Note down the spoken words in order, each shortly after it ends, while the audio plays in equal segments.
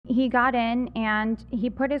he got in and he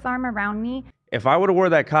put his arm around me. If I would have wore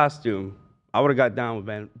that costume, I would have got down with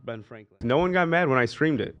Ben Franklin. No one got mad when I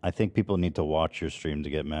streamed it. I think people need to watch your stream to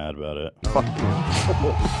get mad about it.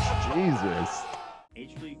 Jesus.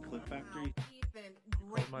 H3 Clip Factory.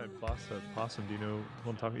 My boss said, Possum, do you know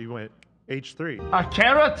what I'm talking about? You went H3. A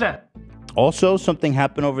carrot! Also, something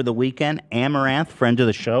happened over the weekend. Amouranth, friend of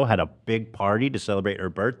the show, had a big party to celebrate her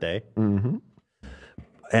birthday. Mm-hmm.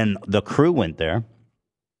 And the crew went there.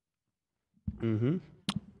 Mm-hmm.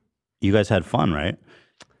 You guys had fun, right?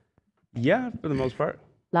 Yeah, for the most part.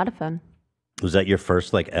 A lot of fun. Was that your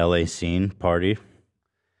first, like, LA scene party?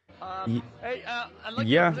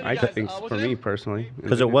 Yeah, I think for me personally.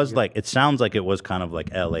 Because it was like, it sounds like it was kind of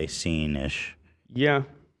like LA scene-ish. Yeah.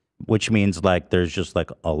 Which means like there's just like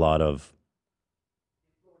a lot of,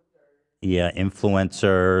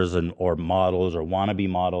 influencers and or models or wannabe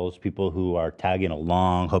models, people who are tagging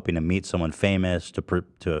along, hoping to meet someone famous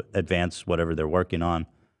to advance whatever they're working on,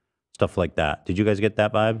 stuff like that. Did you guys get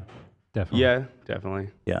that vibe? Definitely. Yeah, definitely.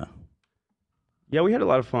 Yeah. Yeah, we had a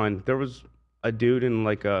lot of fun. There was a dude in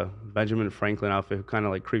like a Benjamin Franklin outfit who kind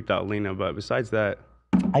of like creeped out Lena, but besides that,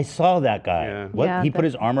 I saw that guy. Yeah. What? Yeah, He put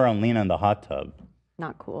his arm around Lena in the hot tub.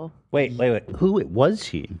 Not cool. Wait. Who was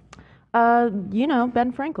he? You know,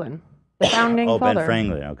 Ben Franklin, the founding Oh, father. Ben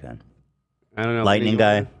Franklin. Okay. I don't know. Lightning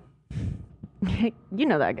guy. You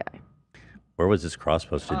know that guy. Where was this cross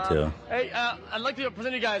posted to? Hey, I'd like to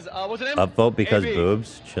present you guys. What's your name? Upvote because AB.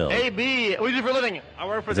 boobs. Chill. AB. What do you do for a living? I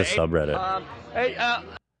work for It's a subreddit. Hey,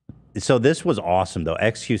 So this was awesome, though.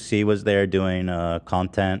 xQc was there doing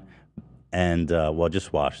content, and well,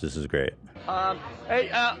 just watch. This is great.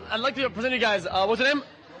 hey, I'd like to present you guys. What's your name?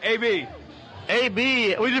 AB.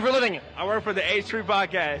 AB. What do you do for a living? I work for the H3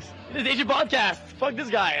 podcast. This is H3 podcast. Fuck this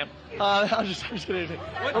guy. I'm just kidding.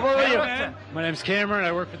 What about you? My name's Cameron.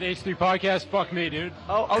 I work for the H3 podcast. Fuck me, dude.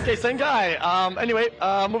 Oh, okay, same guy. Anyway,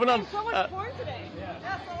 moving on. So much porn today.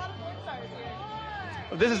 Yeah, so a lot of porn stars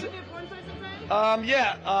here. This is.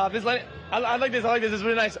 This like I like this. I like this. It's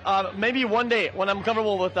really nice. Maybe one day when I'm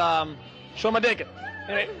comfortable with showing my dick.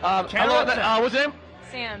 Anyway, hello. What's your name?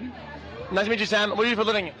 Sam, Nice to meet you, Sam. What do you do for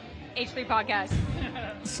a living? H3 podcast.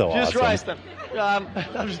 So Jesus awesome. Christ.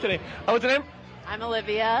 I'm just kidding. What's your name? I'm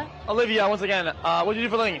Olivia. Olivia. Once again. What do you do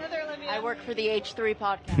for a living? I work for the H3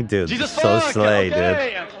 podcast. Dude, Jesus so fuck. slay,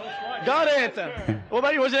 Okay. Got it. What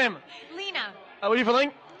about you? What's your name? Lena, What do you for a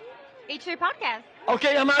living? H3 podcast.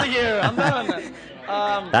 Okay, I'm out of here. I'm done. dude.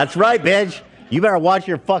 That's right, bitch. You better watch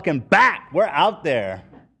your fucking back. We're out there.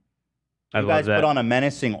 You guys put on a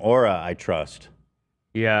menacing aura, I trust.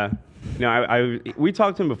 Yeah. No, we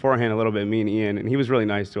talked to him beforehand a little bit, me and Ian, and he was really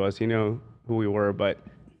nice to us. He knew who we were, but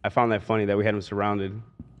I found that funny that we had him surrounded.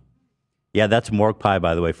 Yeah, that's Morgue Pie,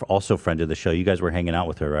 by the way, also friend of the show. You guys were hanging out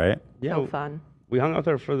with her, right? Yeah. So fun. We hung out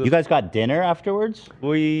there for the... You guys got dinner afterwards?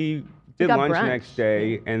 We did got lunch brunch. next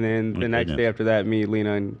day, and then the next goodness. day after that, me,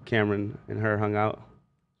 Lena, and Cameron and her hung out.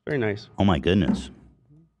 Very nice. Oh, my goodness.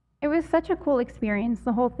 It was such a cool experience,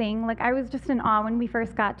 the whole thing. Like, I was just in awe when we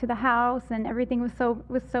first got to the house, and everything was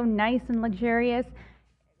so nice and luxurious.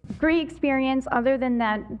 Great experience. Other than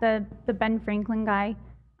that, the Ben Franklin guy,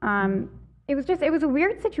 it was a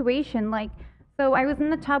weird situation. Like, so I was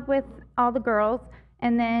in the tub with all the girls,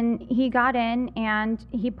 and then he got in and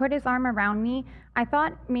he put his arm around me. I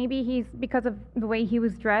thought maybe because of the way he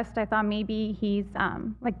was dressed, I thought maybe he's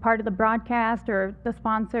like part of the broadcast or the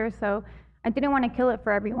sponsor. So I didn't want to kill it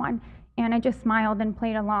for everyone, and I just smiled and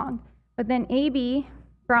played along. But then AB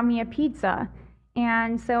brought me a pizza,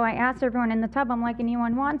 and so I asked everyone in the tub, I'm like,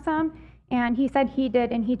 anyone want some? And he said he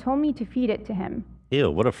did, and he told me to feed it to him. Ew,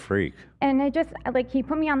 what a freak. And it just, like, he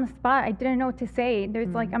put me on the spot. I didn't know what to say. There's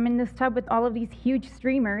like, I'm in this tub with all of these huge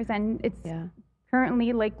streamers, and it's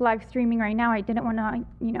currently like live streaming right now. I didn't want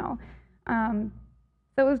to,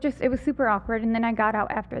 so it was super awkward. And then I got out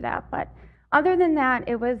after that. But other than that,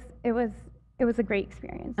 it was a great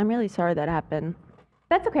experience. I'm really sorry that happened.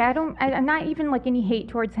 That's okay. I'm not even like any hate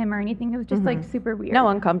towards him or anything. It was just like super weird. No,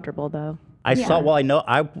 uncomfortable though. I know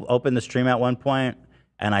I opened the stream at one point,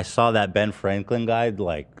 and I saw that Ben Franklin guy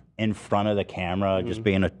like in front of the camera, just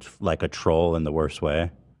being like a troll in the worst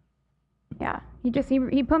way. Yeah,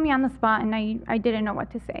 he put me on the spot, and I didn't know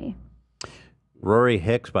what to say. Rory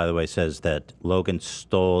Hicks, by the way, says that Logan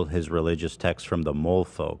stole his religious text from the mole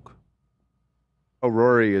folk. Oh,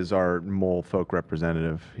 Rory is our mole folk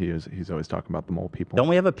representative. He's always talking about the mole people. Don't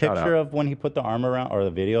we have a picture of when he put the arm around, or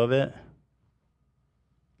the video of it?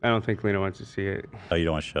 I don't think Lena wants to see it. Oh, you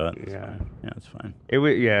don't want to show it? That's Yeah. fine. Yeah, that's fine. It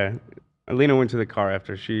was, yeah. Lena went to the car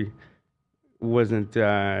after she wasn't,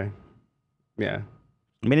 yeah.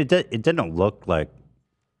 I mean, it didn't look like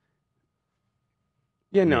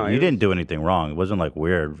Yeah, I mean, no, you it didn't do anything wrong. It wasn't like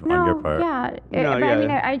weird on your part. Yeah. No, But I mean,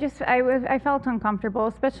 yeah. I felt uncomfortable,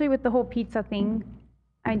 especially with the whole pizza thing.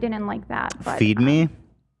 I didn't like that. But, Feed me,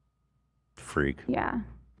 freak. Yeah.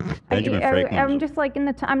 Benjamin Franklin's I'm just like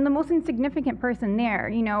I'm the most insignificant person there.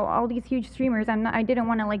 You know, all these huge streamers. I didn't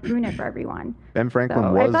want to like ruin it for everyone. Ben Franklin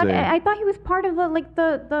So was I thought he was part of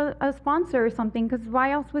a sponsor or something. Because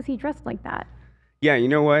why else was he dressed like that? Yeah, you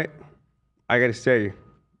know what? I gotta say,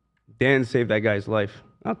 Dan saved that guy's life.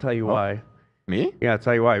 I'll tell you why. Me? Yeah, I'll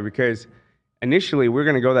tell you why. Because initially we're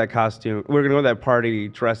gonna go that party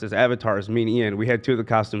dressed as avatars. Me and Ian, we had 2 of the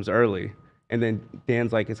costumes early, and then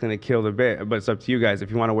Dan's like, "It's gonna kill the bit, but it's up to you guys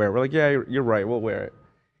if you want to wear it." We're like, "Yeah, you're right. We'll wear it."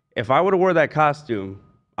 If I would have wore that costume,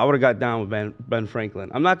 I would have got down with Ben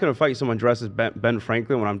Franklin. I'm not gonna fight someone dressed as Ben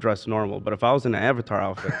Franklin when I'm dressed normal, but if I was in an avatar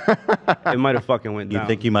outfit, it might have fucking went down. You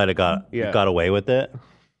think you might have got away with it?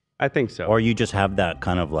 I think so. Or you just have that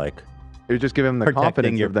kind of like. It would just give him the protecting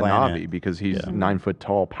confidence your of the planet. Navi because he's 9 foot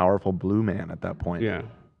tall, powerful blue man at that point. Yeah.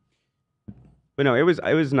 But no, it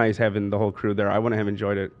was nice having the whole crew there. I wouldn't have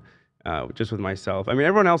enjoyed it just with myself. I mean,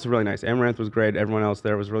 everyone else was really nice. Amouranth was great. Everyone else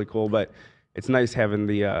there was really cool. But it's nice having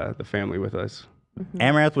the family with us.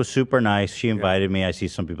 Amouranth was super nice. She invited me. I see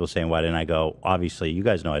some people saying, "Why didn't I go?" Obviously, you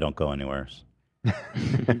guys know I don't go anywhere.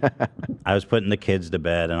 I was putting the kids to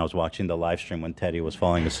bed, and I was watching the live stream when Teddy was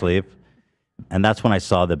falling asleep. And that's when I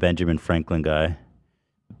saw the Benjamin Franklin guy.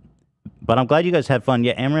 But I'm glad you guys had fun.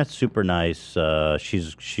 Yeah, Amouranth's super nice.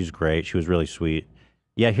 She's great. She was really sweet.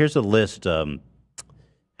 Yeah, here's a list.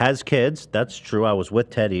 Has kids. That's true. I was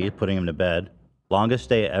with Teddy, putting him to bed. Longest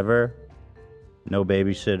day ever. No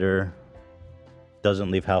babysitter.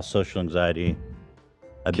 Doesn't leave house, social anxiety.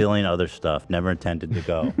 A billion other stuff. Never intended to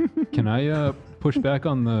go. Can I push back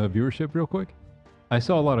on the viewership real quick? I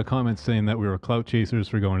saw a lot of comments saying that we were clout chasers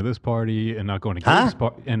for going to this party and not going to Gabe's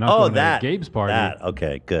party to Gabe's party.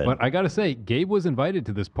 Okay, good. But I gotta say, Gabe was invited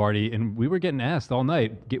to this party, and we were getting asked all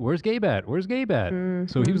night, "Where's Gabe at? Where's Gabe at?"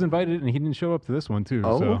 So he was invited, and he didn't show up to this one too.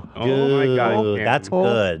 So. Oh my God, that's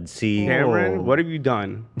good. See, Cameron, what have you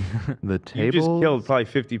done? The You tables just killed probably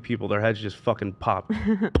 50 people. Their heads just fucking popped.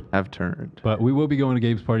 have turned. But we will be going to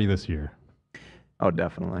Gabe's party this year. Oh,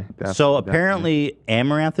 definitely. So apparently,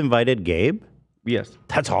 Amouranth invited Gabe. Yes,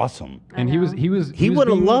 that's awesome. And he would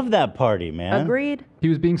have loved that party, man. Agreed. He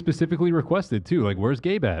was being specifically requested too. Like, where's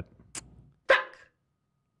Gabe at?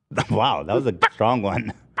 Wow, that was a strong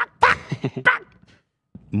one.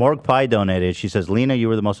 Morg Pie donated. She says, "Lena, you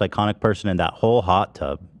were the most iconic person in that whole hot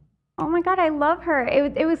tub." Oh my God, I love her.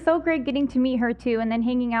 It was so great getting to meet her too, and then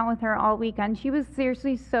hanging out with her all weekend. She was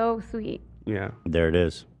seriously so sweet. Yeah. There it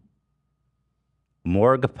is.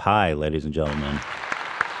 Morg Pie, ladies and gentlemen.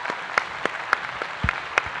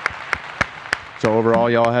 So overall,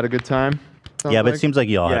 y'all had a good time? Yeah, but it seems like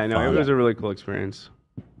y'all Yeah, had no, fun. it was a really cool experience.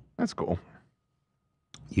 That's cool.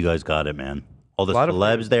 You guys got it, man. All the A lot of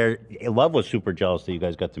celebs there. Love was super jealous that you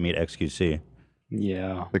guys got to meet XQC.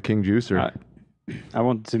 Yeah. The King Juicer. I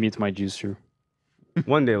want to meet my juicer.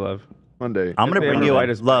 One day, love. One day. I'm gonna If they bring ever you invite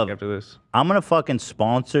out, us back love. after this. I'm gonna fucking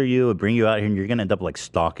sponsor you and bring you out here, and you're gonna end up like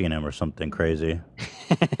stalking him or something crazy.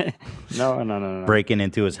 No. Breaking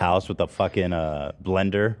into his house with a fucking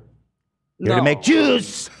blender. Here to make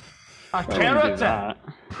juice. A carrot.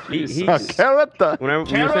 He A carrot. When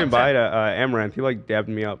we were saying bye to Amouranth, he like dabbed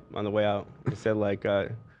me up on the way out. He said like, "Yo,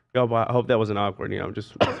 but I hope that wasn't awkward. You know, I'm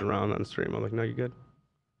just messing around on the stream." I'm like, "No, you good."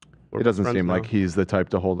 It doesn't seem like he's the type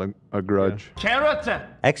to hold a grudge. Carrot.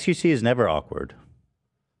 XQC is never awkward.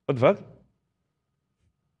 What the fuck?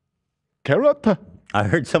 Carrot. I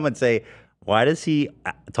heard someone say, "Why does he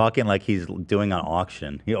talking like he's doing an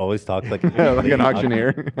auction? He always talks like like an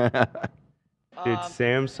auctioneer." Dude,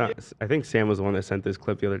 I think Sam was the one that sent this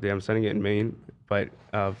clip the other day. I'm sending it in Maine, but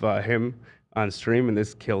of him on stream, and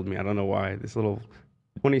this killed me. I don't know why. This little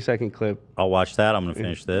 20-second clip. I'll watch that. I'm gonna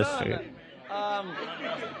finish this. Yeah.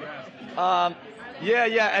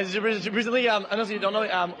 As recently, I know you don't know.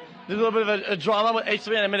 There's a little bit of a drama with H3,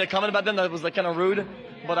 and I made a comment about them that was like kind of rude.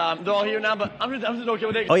 But they're all here now. But I'm just okay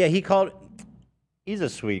with it. Oh yeah, he's a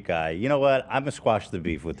sweet guy. You know what? I'm gonna squash the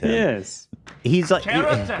beef with him. Yes. He's like,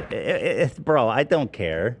 bro, I don't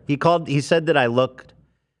care. He said that I looked.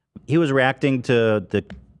 He was reacting to the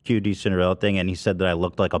QD Cinderella thing, and he said that I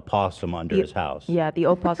looked like a possum under his house. Yeah, the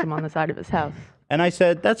opossum on the side of his house. And I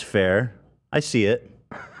said, that's fair. I see it.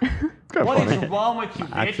 What is wrong with you,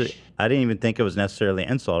 bitch? Actually, I didn't even think it was necessarily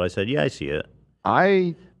an insult. I said, yeah, I see it.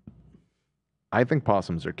 I think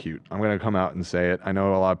possums are cute. I'm going to come out and say it. I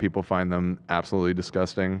know a lot of people find them absolutely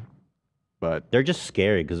disgusting, but they're just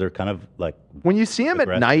scary because they're kind of like when you see them at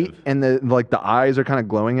night and the eyes are kind of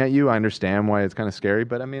glowing at you, I understand why it's kind of scary,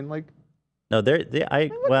 but I mean, like, No,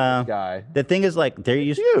 well, guy. the thing is, like, there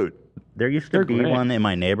used to be great. one in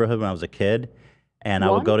my neighborhood when I was a kid, and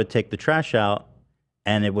I would go to take the trash out,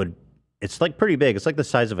 and it's like pretty big. It's like the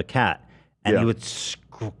size of a cat, and he would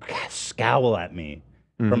scowl at me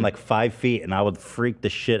from like 5 feet, and I would freak the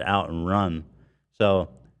shit out and run. So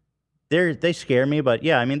they scare me, but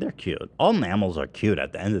yeah, I mean, they're cute. All mammals are cute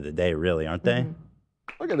at the end of the day, really, aren't they?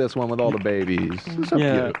 Look at this one with all the babies. This is so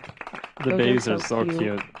Yeah. cute. The babies are so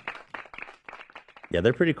cute. Yeah,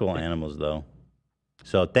 they're pretty cool animals, though.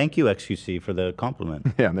 So thank you, xQc, for the compliment.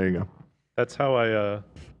 Yeah, there you go. That's how I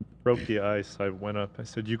broke the ice. I went up. I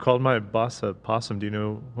said, "You called my boss a possum. Do you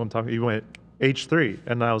know who I'm talking?" He went H3,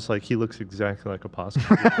 and I was like, "He looks exactly like a possum."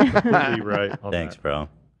 You're completely right. On Thanks, that. bro.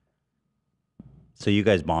 So you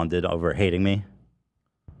guys bonded over hating me?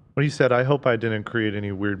 When you said, "I hope I didn't create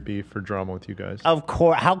any weird beef or drama with you guys." Of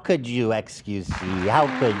course. How could you, xQc? How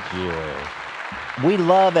could you? We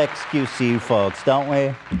love xQc, folks, don't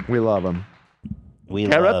we? We love them. We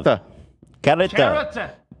Carrota. love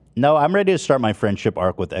Carrota. No, I'm ready to start my friendship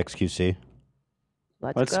arc with xQc.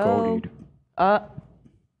 Let's go, go. dude.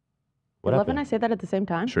 What Love and I happened? say that at the same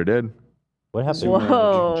time? Sure did. What happened?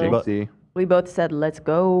 Whoa. Jinxie. We both said, let's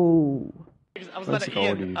go. I was Let's mad at go,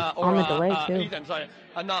 Ian, dude. or, On the delay, too. Ethan, sorry.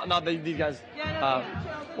 Not these guys. Well,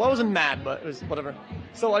 I wasn't mad, but it was whatever.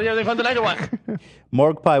 So, are you having fun tonight or what?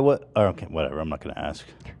 Morgue Pie, what? Oh, okay, whatever. I'm not going to ask.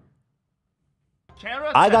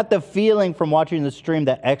 I got the feeling from watching the stream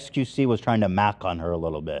that xQc was trying to mac on her a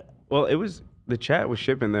little bit. Well, it was the chat was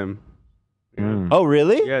shipping them. Oh,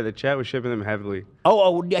 really? Yeah, the chat was shipping them heavily.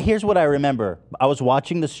 Oh, yeah, here's what I remember. I was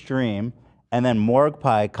watching the stream, and then Morgue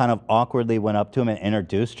Pie kind of awkwardly went up to him and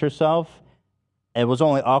introduced herself. It was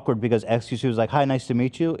only awkward because xQc was like, "Hi, nice to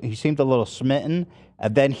meet you." He seemed a little smitten,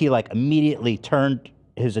 and then he like immediately turned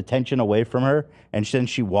his attention away from her, and then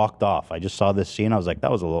she walked off. I just saw this scene. I was like,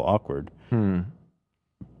 that was a little awkward.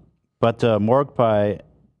 But Morgue Pie,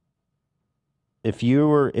 if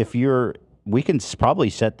you're, we can probably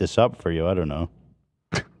set this up for you. I don't know.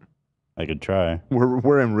 I could try.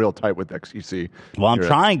 We're in real tight with xQc. Well, I'm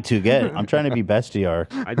trying to be bestie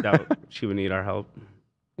arc. I doubt she would need our help.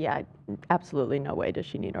 Yeah, absolutely no way does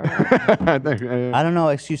she need our help. I don't know.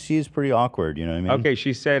 xQc is pretty awkward. You know what I mean? Okay,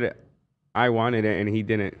 she said I wanted it and he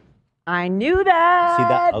didn't. I knew that. See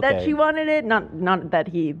that? That Okay. she wanted it. Not that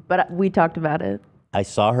he, but we talked about it. I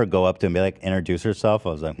saw her go up to him and be like, introduce herself.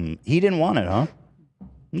 I was like, he didn't want it, huh?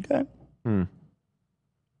 Okay.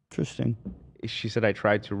 Interesting. She said I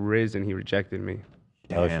tried to riz and he rejected me.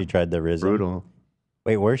 Oh, she tried the risen. Brutal.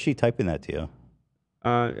 Wait, where's she typing that to you?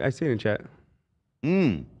 I see it in chat.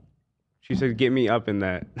 Mm. She said, "Get me up in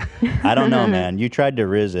that." I don't know, man. You tried to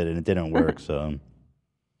riz it and it didn't work, so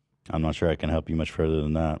I'm not sure I can help you much further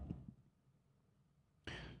than that.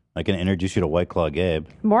 I can introduce you to White Claw Gabe.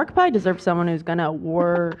 Morgue Pie deserves someone who's gonna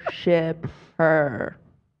worship her.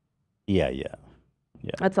 Yeah.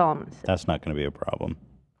 That's all I'm gonna say. That's not going to be a problem.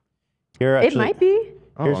 Here, actually, It might be.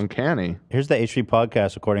 Oh, uncanny. Here's the H3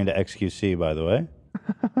 podcast according to xQc, by the way.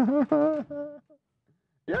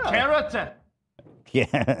 Carrot.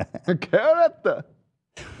 Yeah. Carrot.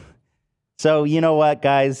 So, you know what,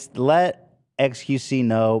 guys? Let xQc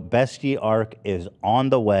know Bestie Arc is on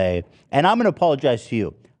the way. And I'm going to apologize to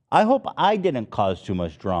you. I hope I didn't cause too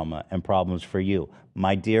much drama and problems for you,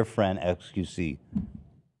 my dear friend xQc.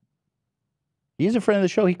 He's a friend of the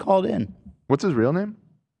show. He called in. What's his real name?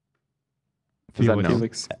 Is that known?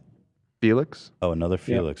 Felix. Felix? Oh, another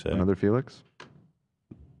Felix. Eh? Another Felix?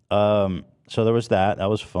 So there was that. That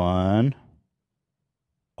was fun.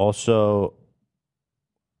 Also,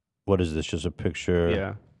 what is this? Just a picture?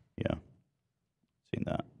 Yeah. Seen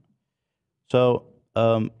that. So,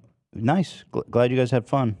 nice. Glad you guys had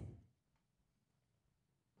fun.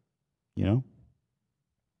 You know?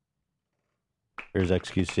 Here's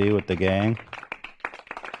xQc with the gang.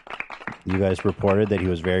 You guys reported that he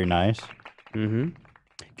was very nice. Mm-hmm.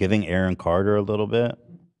 Giving Aaron Carter a little bit.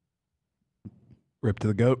 Rip to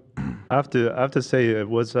the goat. I have to say it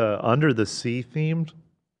was Under the Sea themed,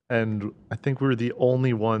 and I think we were the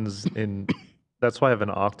only ones in. That's why I have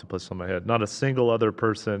an octopus on my head. Not a single other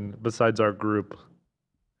person besides our group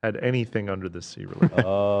had anything under the sea related.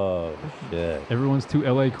 Oh shit! Everyone's too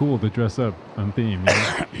LA cool to dress up on theme. You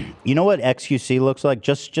know? You know what xQc looks like?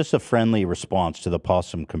 Just a friendly response to the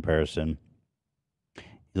possum comparison.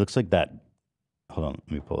 He looks like that. Hold on,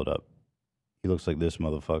 let me pull it up. He looks like this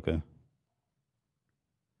motherfucker.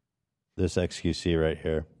 This xQc right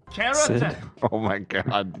here. Carrot. Oh my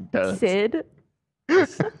God. Sid.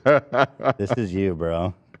 This is you,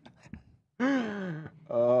 bro.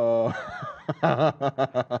 Oh.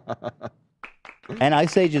 And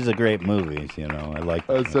Ice Age is a great movie. You know, I like.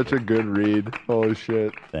 That's such a good read. Holy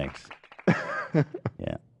shit. Thanks.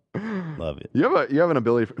 Yeah, love it. You have an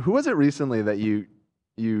ability. Who was it recently that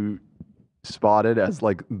you spotted as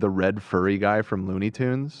like the red furry guy from Looney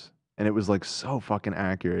Tunes? And it was like so fucking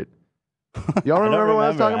accurate. Y'all remember what I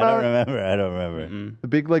was talking about? I don't remember. The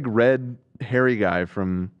big like red hairy guy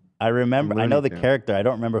from. I remember. I Looney know the Tunes. character. I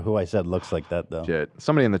don't remember who I said looks like that though. Shit.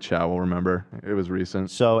 Somebody in the chat will remember. It was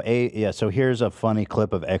recent. So so here's a funny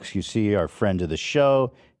clip of xQc, our friend of the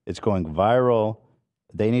show. It's going viral.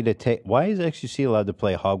 They need to take. Why is xQc allowed to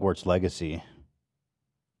play Hogwarts Legacy?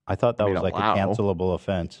 I thought that was like a cancelable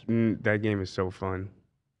offense. That game is so fun.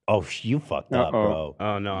 Oh, you fucked up, bro.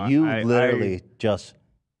 Oh no, You literally just.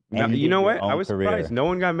 No, ended you know your what? I own was career. surprised. No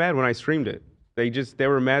one got mad when I streamed it. They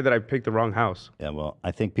were mad that I picked the wrong house. Yeah, well,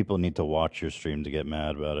 I think people need to watch your stream to get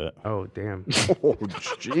mad about it. Oh damn. Oh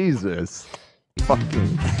Jesus.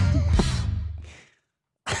 Fucking.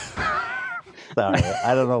 Sorry,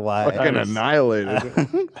 I don't know why. Fucking annihilated.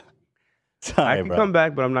 Sorry, I can bro. come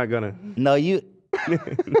back, but I'm not gonna. No, you No,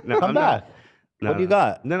 come I'm back. not. What do you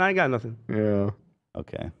got? Then I got nothing. Yeah.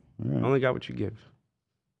 Okay. I only got what you give.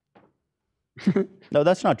 No,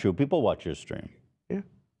 that's not true. People watch your stream.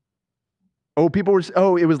 Oh, people were.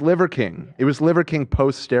 Oh, it was Liver King. It was Liver King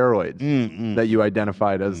post steroids that you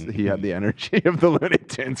identified as he had the energy of the Looney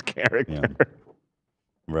Tunes character. Yeah.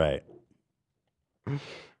 Right.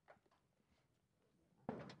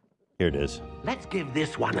 Here it is. Let's give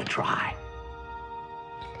this one a try.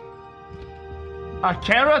 A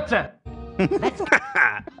carrot.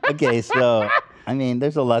 Okay, so I mean,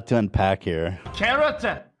 there's a lot to unpack here.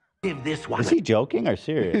 Carrot. Give this one. Is he joking or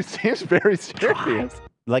serious? He seems very serious.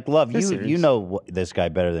 Like, Love, He's you serious. know this guy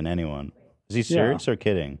better than anyone. Is he serious or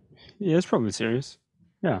kidding? Yeah, it's probably serious.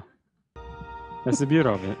 Yeah. That's the beauty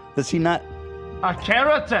of it. Does he not? A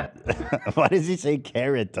carrot. Why does he say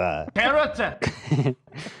carrot? Carrot.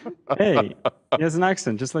 Hey, he has an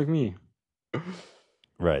accent just like me.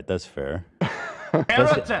 Right, that's fair.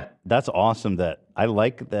 Carrot. That's awesome. That I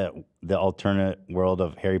like that the alternate world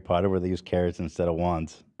of Harry Potter where they use carrots instead of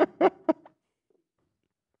wands.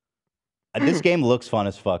 This game looks fun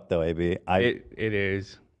as fuck, though, AB. It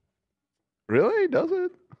is. Really? Does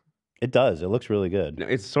it? It does. It looks really good.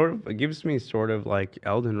 It's sort of. It gives me sort of like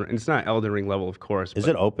Elden Ring. It's not Elden Ring level, of course. Is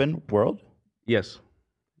but it open world? Yes.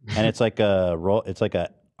 And it's like a roll. It's like a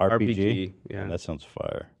RPG. RPG, yeah. That sounds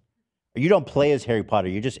fire. You don't play as Harry Potter.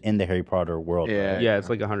 You're just in the Harry Potter world. Yeah. right? Yeah, it's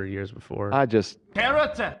like 100 years before. I just.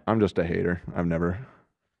 Carrot. I'm just a hater. I've never.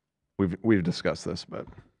 We've discussed this, but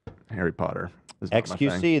Harry Potter is not my thing.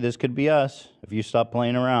 xQc, this could be us if you stop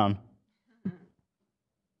playing around.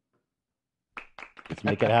 Let's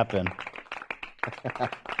make it happen.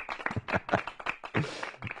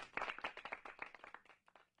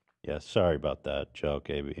 Yeah, sorry about that joke,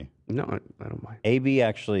 AB. No, I don't mind. AB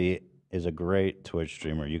actually is a great Twitch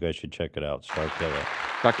streamer. You guys should check it out. Star Killer.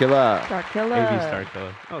 Dracula. Star Killer. AV Star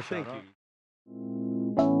Killer. Oh, thank you.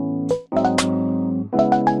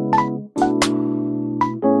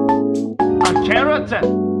 A carrot.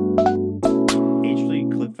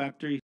 H3 Clip Factory.